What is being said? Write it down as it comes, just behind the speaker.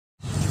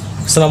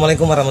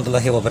Assalamualaikum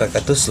warahmatullahi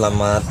wabarakatuh.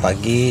 Selamat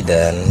pagi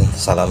dan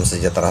salam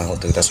sejahtera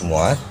untuk kita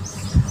semua.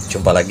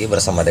 Jumpa lagi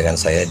bersama dengan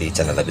saya di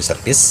channel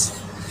Servis.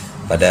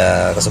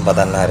 Pada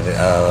kesempatan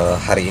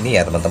hari ini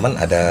ya teman-teman,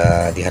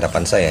 ada di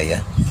hadapan saya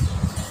ya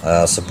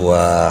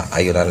sebuah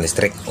ayunan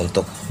listrik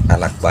untuk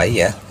anak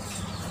bayi ya.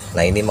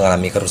 Nah, ini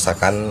mengalami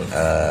kerusakan,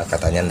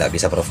 katanya tidak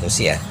bisa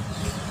berfungsi ya.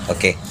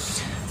 Oke,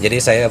 jadi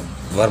saya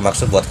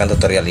bermaksud buatkan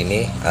tutorial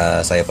ini,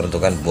 saya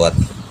peruntukkan buat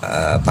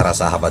para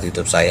sahabat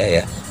YouTube saya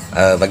ya.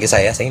 Bagi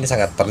saya ini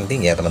sangat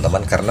penting ya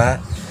teman-teman, karena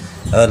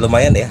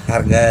lumayan ya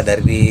harga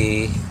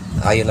dari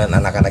ayunan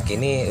anak-anak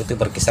ini itu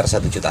berkisar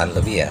 1 jutaan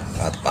lebih ya,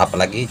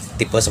 apalagi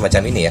tipe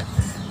semacam ini ya,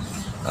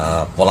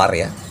 polar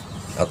ya.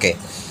 Oke,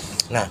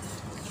 nah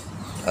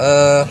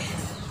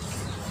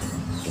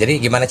jadi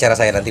gimana cara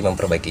saya nanti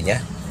memperbaikinya?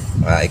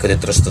 Ikuti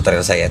terus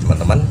tutorial saya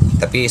teman-teman.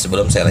 Tapi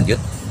sebelum saya lanjut,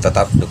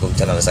 tetap dukung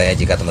channel saya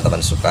jika teman-teman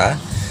suka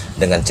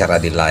dengan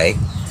cara di like,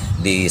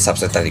 di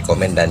subscribe, di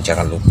komen, dan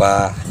jangan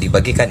lupa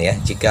dibagikan ya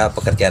jika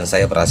pekerjaan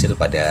saya berhasil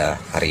pada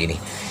hari ini.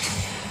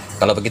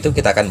 Kalau begitu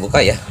kita akan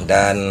buka ya,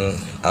 dan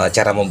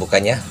cara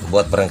membukanya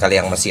buat barangkali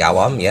yang masih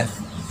awam ya,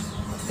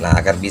 nah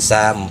agar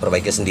bisa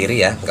memperbaiki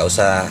sendiri ya, nggak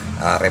usah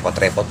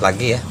repot-repot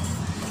lagi ya.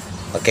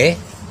 Oke,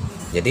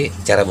 jadi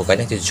cara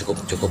bukanya cukup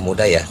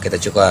mudah ya. Kita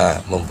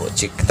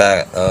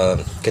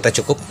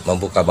cukup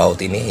membuka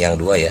baut ini yang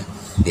 2 ya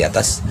di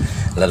atas,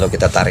 lalu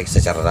kita tarik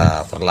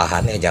secara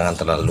perlahan ya, jangan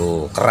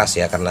terlalu keras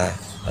ya, karena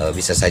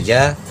bisa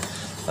saja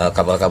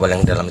kabel-kabel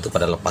yang di dalam itu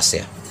pada lepas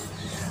ya.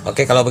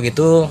 Oke, kalau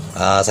begitu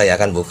saya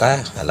akan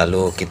buka,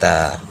 lalu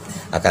kita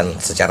akan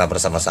secara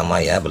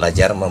bersama-sama ya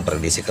belajar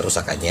memprediksi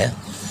kerusakannya.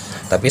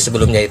 Tapi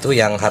sebelumnya itu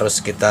yang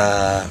harus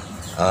kita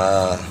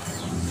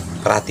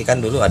perhatikan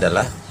dulu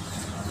adalah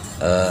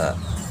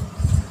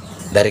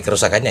dari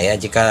kerusakannya ya.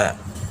 Jika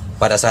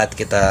pada saat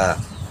kita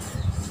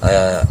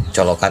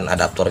colokan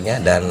adaptornya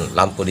dan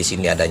lampu di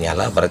sini ada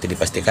nyala, berarti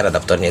dipastikan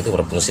adaptornya itu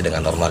berfungsi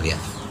dengan normal ya.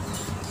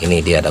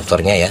 Ini dia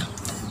adaptornya ya,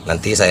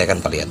 nanti saya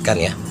akan perlihatkan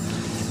ya.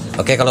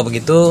 Oke, kalau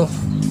begitu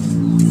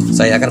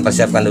saya akan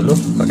persiapkan dulu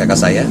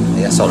perkakas saya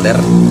ya, solder.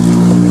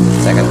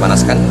 Saya akan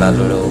panaskan,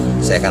 lalu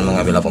saya akan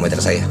mengambil lampu meter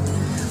saya.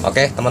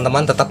 Oke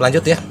teman-teman, tetap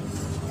lanjut ya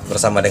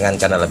bersama dengan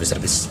channel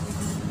Servis.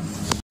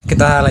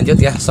 Kita lanjut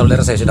ya,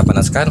 solder saya sudah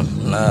panaskan,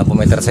 lampu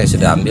meter saya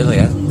sudah ambil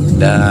ya.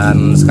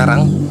 Dan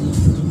sekarang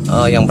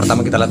yang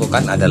pertama kita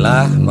lakukan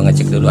adalah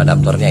mengecek dulu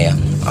adaptornya ya,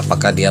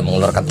 apakah dia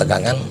mengeluarkan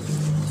tegangan.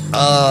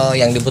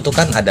 Yang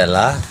dibutuhkan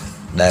adalah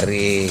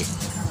dari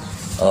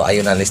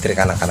ayunan listrik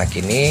anak-anak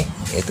ini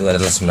itu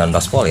adalah 19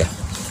 volt ya.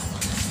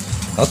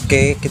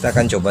 Oke, kita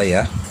akan coba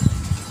ya.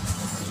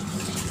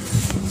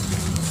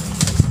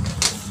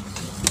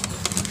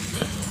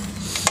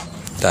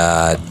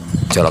 Kita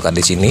colokkan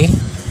di sini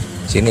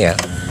ya.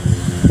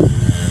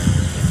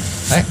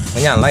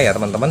 Menyala ya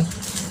teman-teman.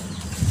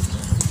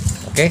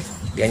 Oke,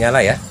 dia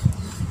nyala ya.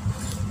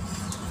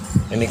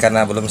 Ini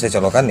karena belum saya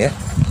colokan ya,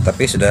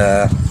 tapi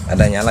sudah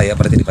ada nyala ya,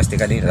 berarti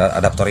dipastikan ini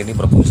adaptor ini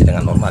berfungsi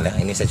dengan normal ya.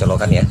 Ini saya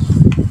colokan ya.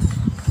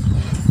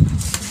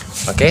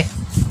 Oke,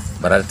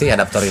 berarti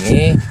adaptor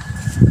ini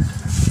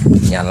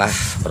nyala,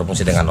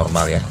 berfungsi dengan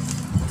normal ya.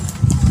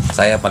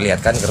 Saya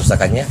perlihatkan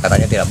kerusakannya,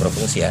 katanya tidak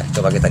berfungsi ya.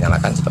 Coba kita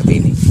nyalakan seperti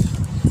ini.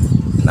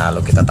 Nah,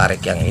 lalu kita tarik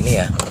yang ini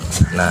ya.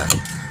 Nah,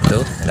 itu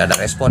nggak ada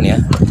respon ya.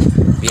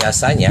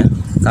 Biasanya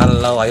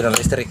kalau ayunan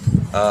listrik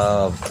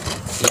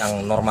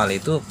yang normal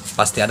itu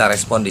pasti ada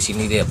respon di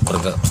sini, dia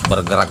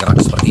bergerak-gerak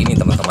seperti ini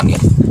teman-teman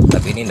ya.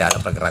 Tapi ini tidak ada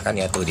pergerakan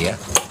ya, tuh dia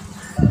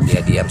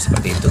diam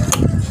seperti itu,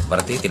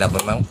 berarti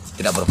memang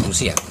tidak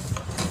berfungsi ya.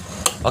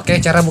 Oke,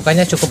 cara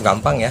bukanya cukup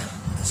gampang ya,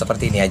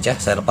 seperti ini aja.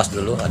 Saya lepas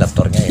dulu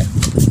adaptornya ya,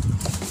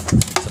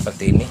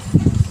 seperti ini.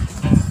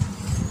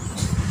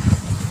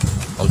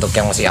 Untuk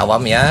yang masih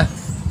awam ya,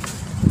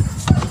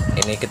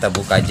 ini kita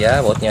buka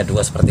aja bautnya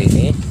 2 seperti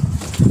ini.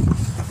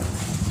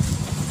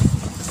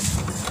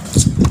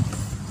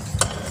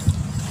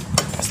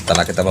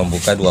 Setelah kita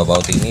membuka 2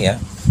 baut ini ya,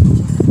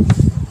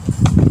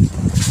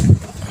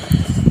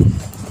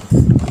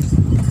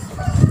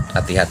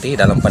 hati-hati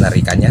dalam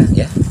penarikannya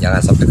ya,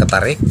 jangan sampai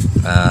ketarik,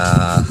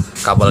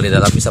 kabel di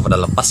dalam bisa pada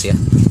lepas ya.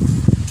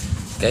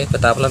 Oke,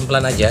 kita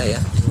pelan-pelan aja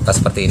ya, buka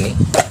seperti ini.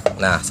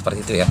 Nah, seperti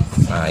itu ya.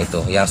 Nah, itu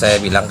yang saya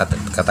bilang,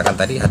 katakan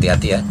tadi,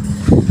 hati-hati ya,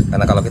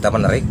 karena kalau kita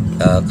menarik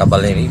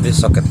kabelnya ini,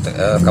 soket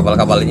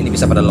kabel-kabel ini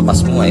bisa pada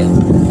lepas semua ya.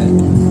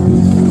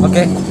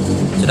 Oke,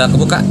 sudah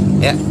kebuka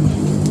ya.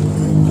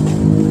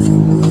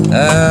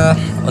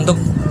 Untuk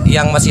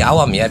yang masih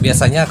awam ya,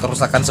 biasanya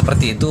kerusakan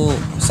seperti itu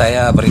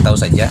saya beritahu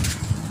saja.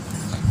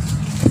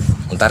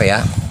 Bentar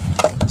ya,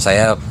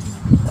 saya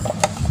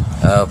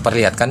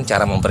perlihatkan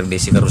cara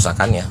memprediksi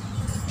kerusakannya.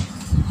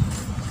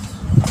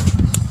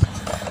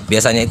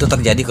 Biasanya itu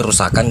terjadi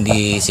kerusakan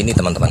di sini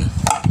teman-teman.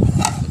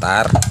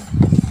 Bentar.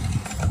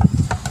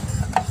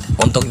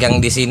 Untuk yang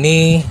di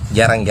sini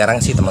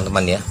jarang-jarang sih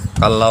teman-teman ya.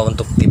 Kalau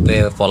untuk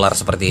tipe polar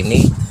seperti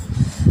ini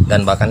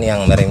dan bahkan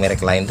yang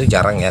merek-merek lain tuh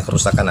jarang ya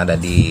kerusakan ada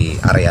di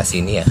area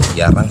sini ya,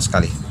 jarang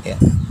sekali ya.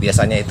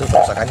 Biasanya itu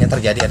kerusakannya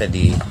terjadi ada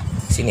di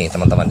sini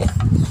teman-teman ya,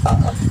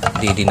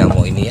 di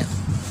dinamo ini ya.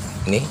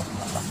 ini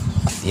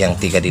yang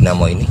 3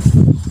 dinamo ini.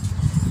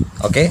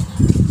 Oke,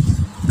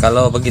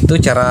 kalau begitu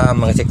cara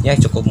mengeceknya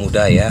cukup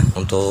mudah ya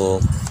untuk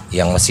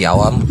yang masih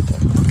awam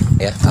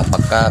ya,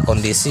 apakah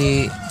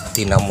kondisi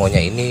dinamonya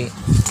ini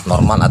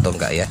normal atau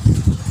enggak ya.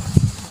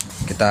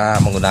 Kita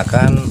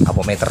menggunakan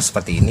ampermeter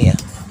seperti ini ya.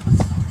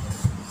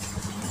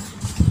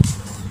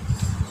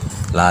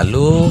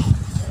 Lalu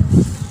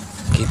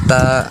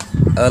kita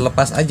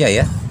lepas aja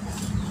ya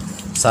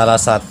salah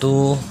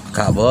satu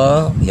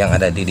kabel yang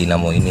ada di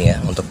dinamo ini ya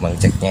untuk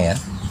mengeceknya ya.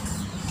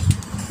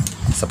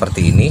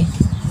 Seperti ini,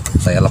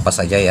 saya lepas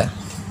saja ya.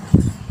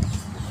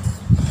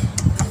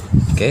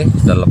 Oke,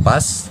 sudah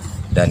lepas,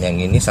 dan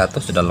yang ini satu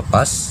sudah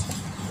lepas.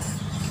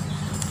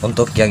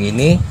 Untuk yang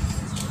ini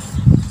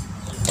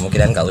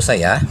kemungkinan nggak usah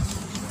ya.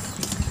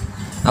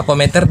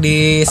 Ampermeter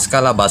di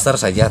skala buzzer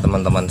saja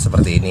teman-teman,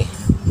 seperti ini.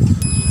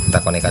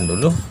 Kita konekkan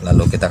dulu,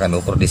 lalu kita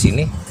akan ukur di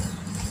sini.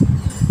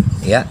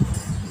 Ya,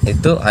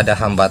 itu ada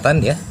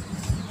hambatan ya.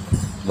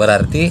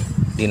 Berarti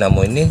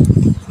dinamo ini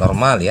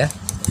normal ya.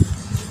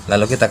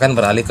 Lalu kita akan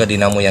beralih ke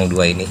dinamo yang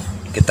 2 ini.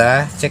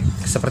 Kita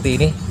cek seperti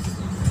ini.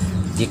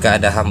 Jika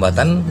ada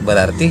hambatan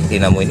berarti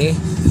dinamo ini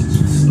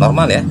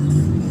normal ya.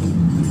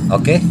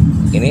 Oke,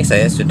 ini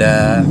saya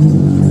sudah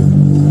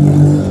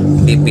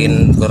di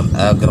pin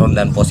ground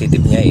dan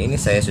positifnya ini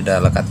saya sudah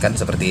lekatkan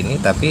seperti ini,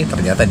 tapi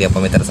ternyata di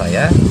ampermeter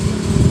saya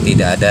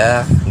tidak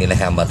ada nilai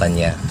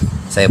hambatannya.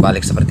 Saya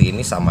balik seperti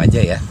ini, sama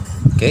aja ya.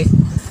 Oke,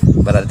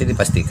 berarti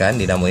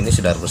dipastikan dinamo ini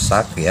sudah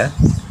rusak ya.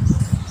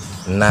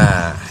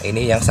 Nah,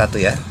 ini yang satu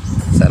ya,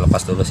 saya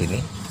lepas dulu sini,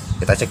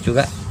 kita cek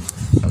juga.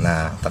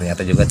 Nah,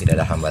 ternyata juga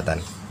tidak ada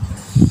hambatan.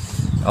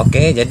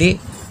 Oke, jadi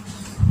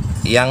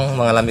yang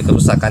mengalami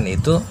kerusakan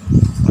itu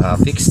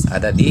fix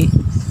ada di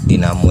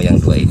dinamo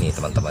yang 2 ini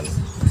teman-teman.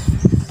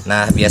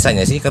 Nah,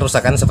 biasanya sih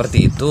kerusakan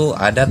seperti itu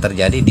ada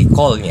terjadi di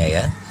coilnya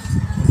ya.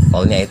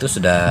 Coilnya itu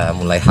sudah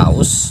mulai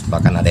haus,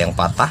 bahkan ada yang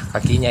patah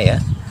kakinya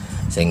ya,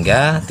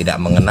 sehingga tidak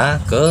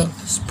mengena ke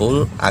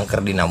spool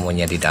angker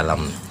dinamonya di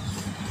dalam.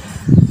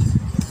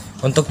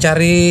 Untuk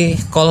cari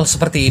coil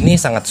seperti ini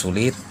sangat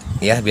sulit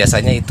ya.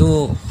 Biasanya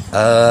itu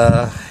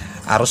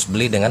harus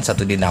beli dengan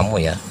satu dinamo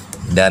ya,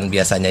 dan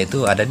biasanya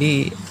itu ada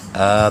di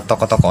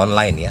toko-toko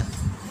online ya.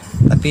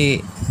 Tapi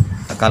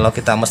kalau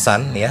kita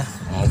mesan ya,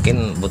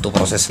 mungkin butuh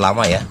proses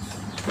lama ya.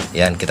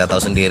 Yang kita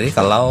tahu sendiri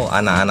kalau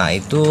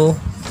anak-anak itu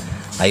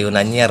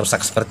ayunannya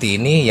rusak seperti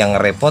ini, yang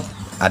repot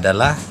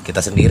adalah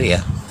kita sendiri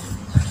ya.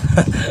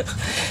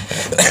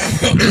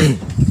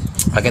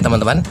 Oke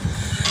teman-teman,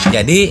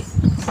 jadi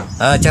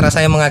cara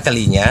saya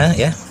mengakalinya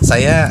ya,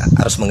 saya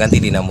harus mengganti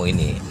dinamo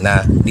ini.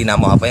 Nah,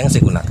 dinamo apa yang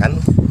saya gunakan?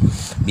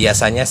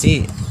 Biasanya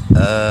sih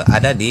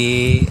ada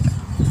di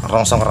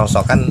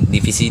rongsok-rongsokan di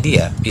VCD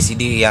ya,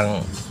 VCD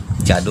yang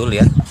jadul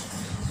ya.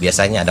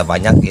 Biasanya ada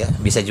banyak ya.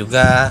 Bisa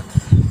juga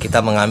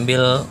kita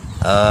mengambil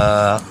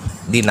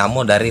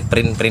dinamo dari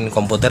print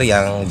komputer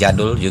yang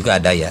jadul juga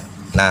ada ya.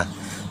 Nah,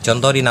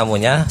 contoh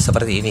dinamonya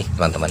seperti ini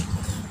teman-teman.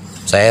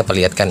 Saya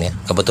perlihatkan ya.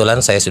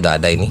 Kebetulan saya sudah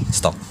ada ini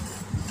stok.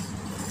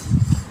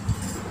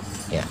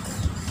 Ya,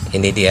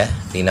 ini dia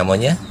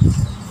dinamonya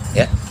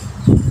ya,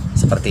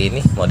 seperti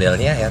ini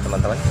modelnya ya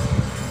teman-teman.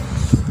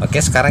 Oke,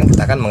 sekarang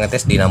kita akan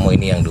mengetes dinamo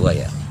ini yang 2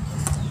 ya,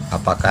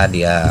 apakah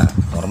dia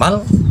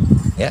normal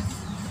ya,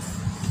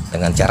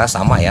 dengan cara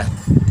sama ya.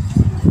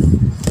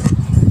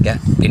 Ya,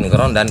 pin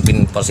ground dan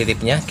pin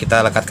positifnya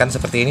kita lekatkan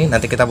seperti ini.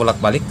 Nanti kita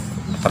bolak-balik,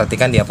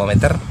 perhatikan di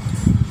ampermeter.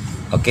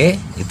 Oke,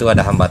 itu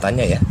ada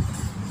hambatannya ya.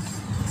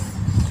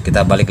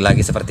 Kita balik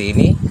lagi seperti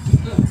ini,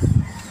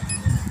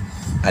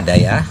 ada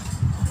ya.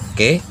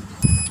 Oke,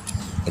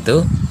 itu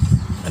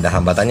ada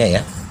hambatannya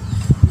ya,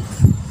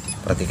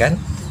 perhatikan.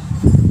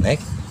 Naik.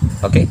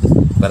 Oke,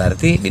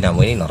 berarti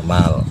dinamo ini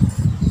normal.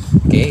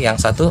 Oke, yang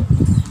satu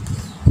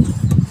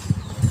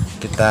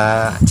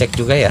kita cek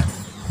juga ya,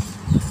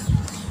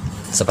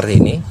 seperti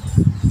ini.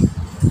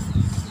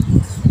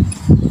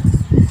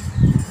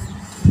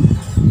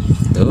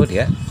 Tuh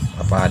dia,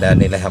 apa ada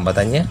nilai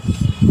hambatannya?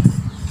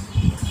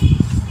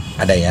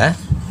 Ada ya.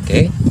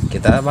 Oke,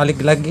 kita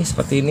balik lagi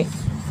seperti ini.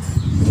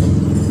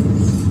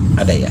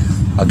 Ada ya.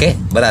 Oke,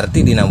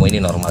 berarti dinamo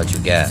ini normal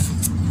juga.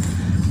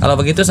 Kalau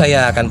begitu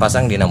saya akan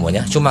pasang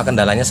dinamonya. Cuma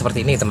kendalanya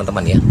seperti ini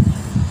teman-teman ya.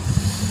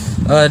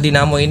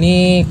 Dinamo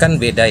ini kan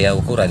beda ya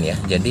ukuran ya.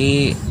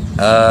 Jadi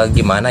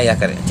gimana ya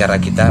cara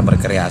kita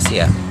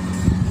berkreasi ya?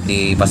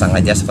 Dipasang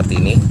aja seperti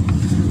ini.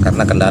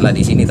 Karena kendala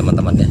di sini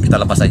teman-teman ya.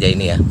 Kita lepas aja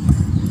ini ya.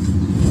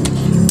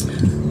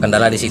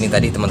 Kendala di sini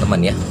tadi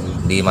teman-teman ya.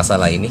 Di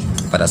masalah ini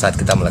pada saat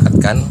kita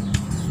melekatkan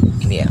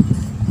ini ya.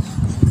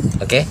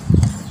 Oke.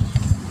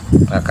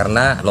 Nah,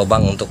 karena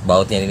lubang untuk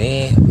bautnya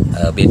ini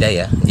beda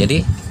ya.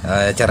 Jadi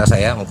cara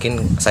saya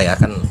mungkin saya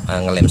akan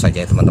ngelem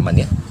saja ya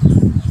teman-teman ya.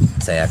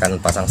 Saya akan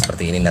pasang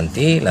seperti ini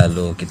nanti,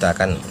 lalu kita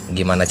akan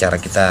gimana cara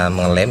kita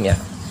mengelem ya.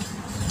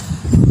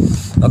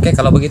 Oke,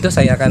 kalau begitu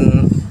saya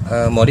akan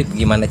modif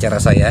gimana cara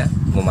saya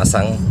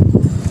memasang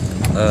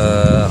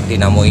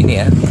dinamo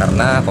ini ya,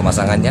 karena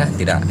pemasangannya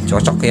tidak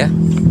cocok ya.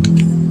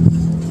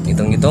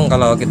 Hitung-hitung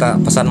kalau kita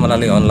pesan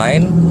melalui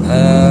online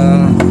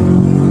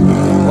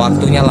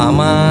waktunya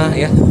lama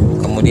ya,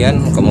 kemudian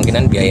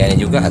kemungkinan biayanya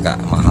juga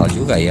agak mahal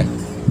juga ya.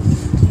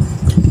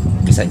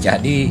 Bisa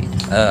jadi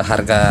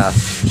harga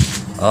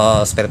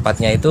spare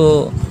partnya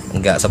itu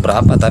nggak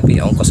seberapa,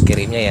 tapi ongkos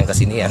kirimnya yang ke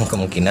sini yang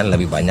kemungkinan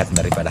lebih banyak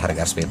daripada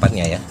harga spare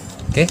partnya ya.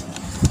 Oke,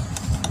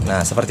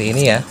 nah seperti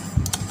ini ya.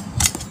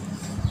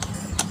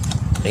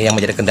 Ini yang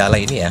menjadi kendala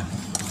ini ya.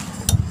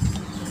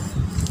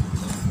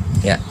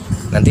 Ya,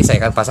 nanti saya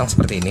akan pasang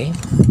seperti ini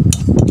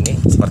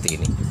seperti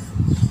ini.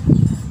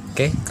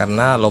 Oke,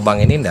 karena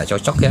lubang ini tidak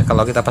cocok ya,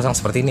 kalau kita pasang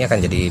seperti ini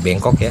akan jadi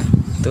bengkok ya.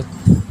 Tuh.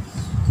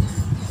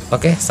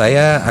 Oke,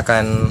 saya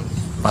akan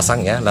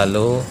pasang ya,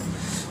 lalu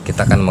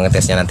kita akan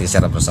mengetesnya nanti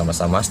secara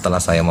bersama-sama setelah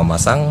saya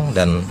memasang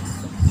dan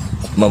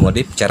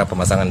memodif cara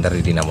pemasangan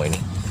dari dinamo ini.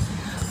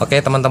 Oke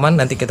teman-teman,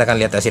 nanti kita akan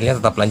lihat hasilnya.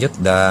 Tetap lanjut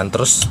dan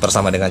terus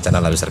bersama dengan channel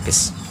Lalu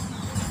Servis.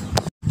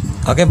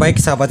 Oke, baik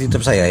sahabat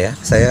YouTube saya ya,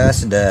 saya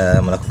sudah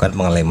melakukan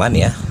pengeleman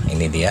ya.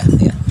 Ini dia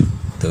ya,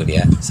 itu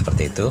dia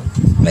seperti itu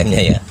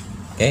lemnya ya.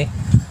 Oke,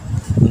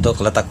 untuk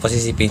letak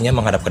posisi pinnya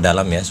menghadap ke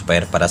dalam ya,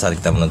 supaya pada saat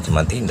kita menutup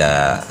nanti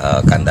tidak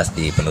kandas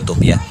di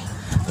penutup ya.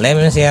 Lem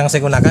yang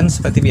saya gunakan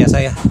seperti biasa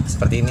ya,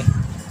 seperti ini,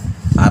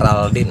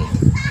 Araldin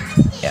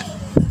ya,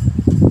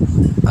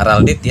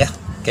 Araldit ya.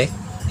 Oke,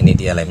 ini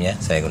dia lemnya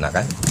saya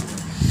gunakan.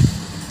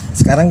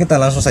 Sekarang kita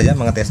langsung saja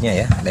mengetesnya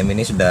ya. Lem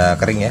ini sudah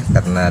kering ya,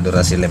 karena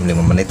durasi lem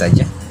 5 menit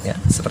aja ya,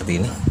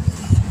 seperti ini.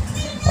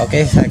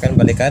 Oke, saya akan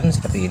balikan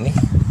seperti ini,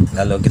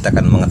 lalu kita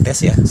akan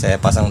mengetes ya. Saya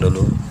pasang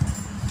dulu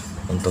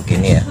untuk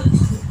ini ya,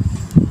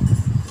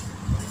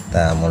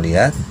 kita mau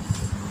lihat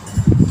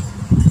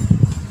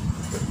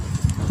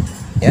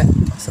ya,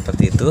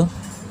 seperti itu.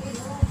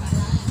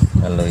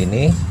 Lalu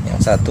ini yang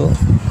satu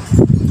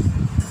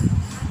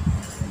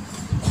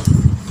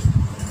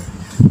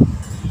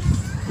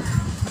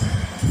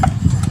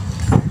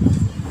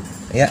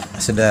ya,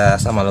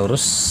 sudah sama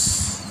lurus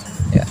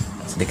ya,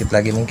 sedikit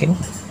lagi mungkin.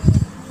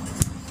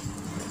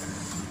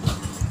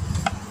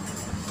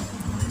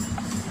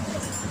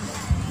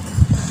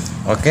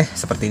 Oke,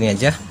 seperti ini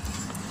aja.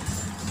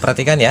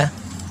 Perhatikan ya,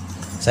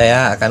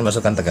 saya akan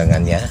masukkan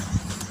tegangannya.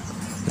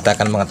 Kita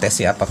akan mengetes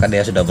ya, apakah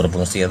dia sudah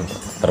berfungsi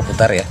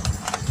berputar ya.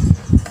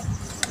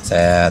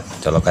 Saya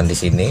colokkan di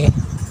sini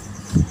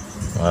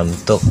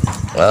untuk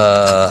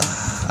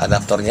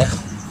adaptornya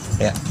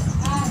ya,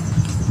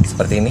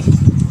 seperti ini.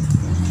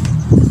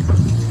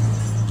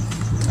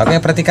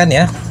 Oke, perhatikan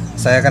ya,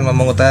 saya akan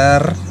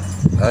memutar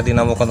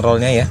dinamo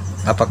kontrolnya ya,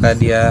 apakah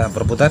dia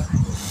berputar.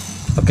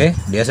 Oke,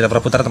 dia sudah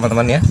berputar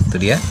teman-teman ya, itu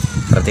dia,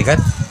 perhatikan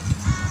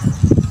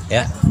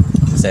ya.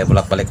 Saya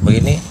bolak-balik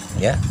begini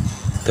ya,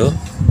 tuh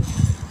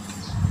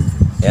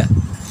ya,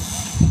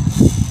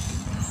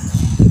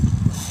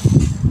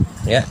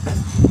 ya.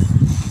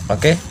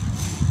 Oke,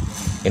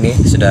 ini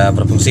sudah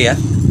berfungsi ya.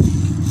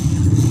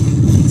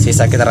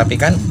 Sisa kita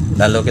rapikan,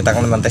 lalu kita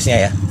akan mentesnya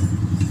ya.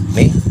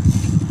 Nih,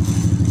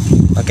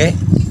 oke,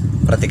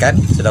 perhatikan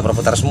sudah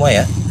berputar semua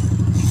ya,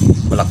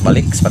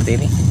 bolak-balik seperti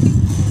ini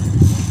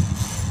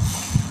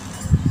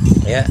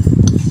ya,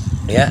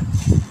 ya,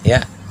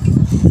 ya,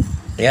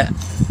 ya.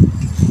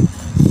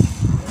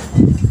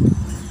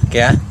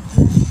 Oke ya.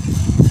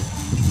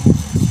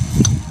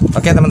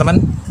 Oke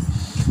teman-teman,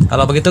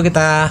 kalau begitu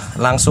kita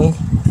langsung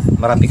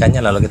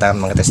merapikannya, lalu kita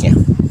akan mengetesnya.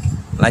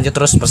 Lanjut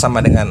terus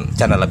bersama dengan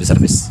channel Lalu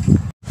Servis.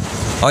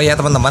 Oh ya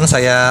teman-teman,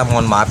 saya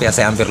mohon maaf ya,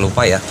 saya hampir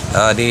lupa ya.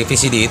 Di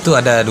VCD itu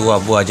ada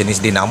 2 buah jenis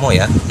dinamo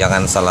ya,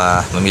 jangan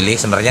salah memilih.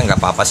 Sebenarnya nggak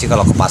apa-apa sih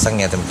kalau kepasang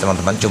ya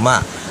teman-teman,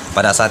 cuma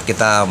pada saat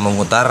kita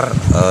memutar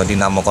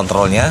dinamo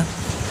kontrolnya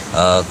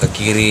ke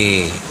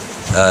kiri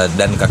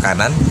dan ke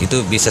kanan,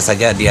 itu bisa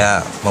saja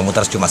dia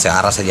memutar cuma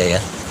searah saja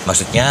ya.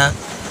 Maksudnya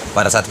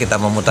pada saat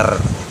kita memutar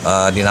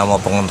dinamo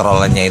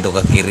pengontrolannya itu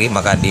ke kiri,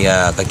 maka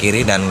dia ke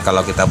kiri, dan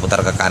kalau kita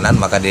putar ke kanan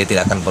maka dia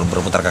tidak akan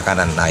berputar ke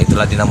kanan. Nah,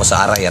 itulah dinamo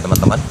searah ya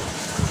teman-teman.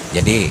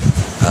 Jadi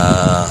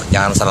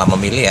jangan salah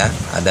memilih ya.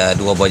 Ada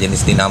 2 buah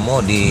jenis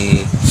dinamo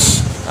di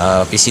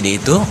VCD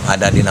itu,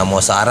 ada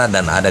dinamo searah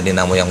dan ada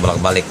dinamo yang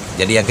bolak-balik.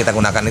 Jadi yang kita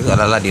gunakan itu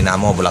adalah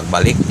dinamo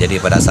bolak-balik. Jadi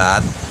pada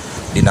saat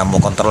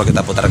dinamo kontrol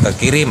kita putar ke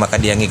kiri, maka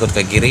dia ngikut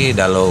ke kiri,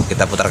 lalu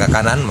kita putar ke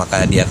kanan,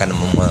 maka dia akan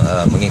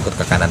mengikut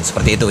ke kanan.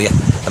 Seperti itu ya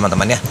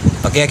teman-teman ya.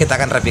 Oke, kita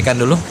akan rapikan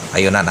dulu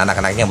ayunan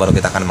anak-anaknya, baru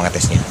kita akan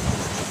mengetesnya.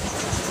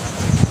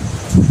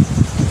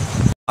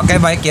 Oke,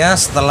 baik ya,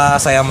 setelah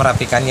saya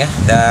merapikannya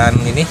dan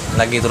ini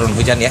lagi turun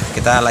hujan ya,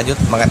 kita lanjut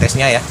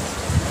mengetesnya ya.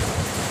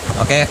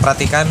 Oke,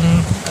 perhatikan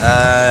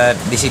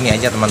di sini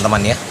aja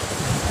teman-teman ya.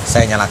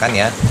 Saya nyalakan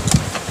ya.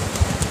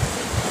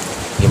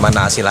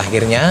 Gimana hasil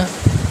akhirnya?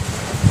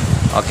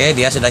 Oke,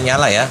 dia sudah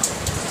nyala ya.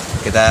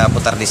 Kita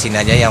putar di sini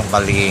aja yang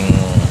paling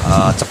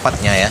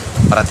cepatnya ya.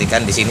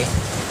 Perhatikan di sini.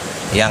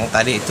 Yang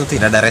tadi itu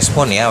tidak ada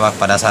respon ya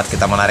pada saat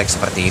kita menarik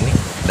seperti ini.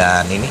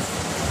 Dan ini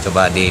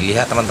coba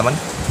dilihat teman-teman.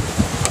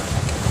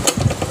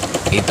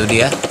 Itu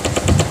dia.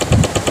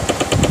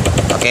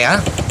 Oke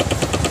ya.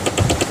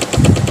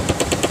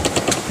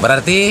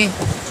 Berarti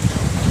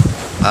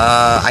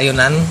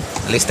ayunan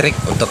listrik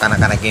untuk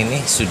anak-anak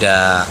ini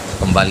sudah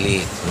kembali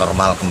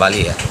normal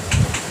kembali ya.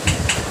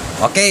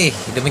 Oke,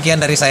 demikian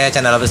dari saya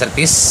channel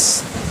Servis.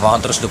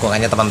 Mohon terus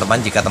dukungannya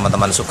teman-teman. Jika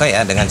teman-teman suka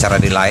ya, dengan cara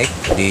di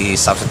like, di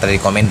subscribe, di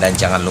komen, dan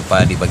jangan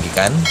lupa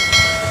dibagikan.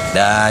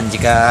 Dan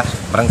jika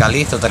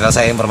barangkali tutorial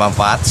saya yang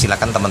bermanfaat,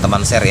 silakan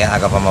teman-teman share ya,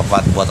 agar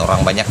bermanfaat buat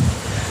orang banyak.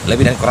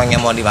 Lebih dan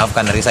kurangnya mohon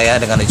dimaafkan dari saya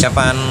dengan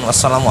ucapan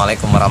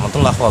wassalamualaikum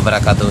warahmatullahi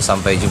wabarakatuh.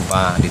 Sampai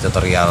jumpa di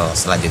tutorial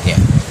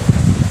selanjutnya.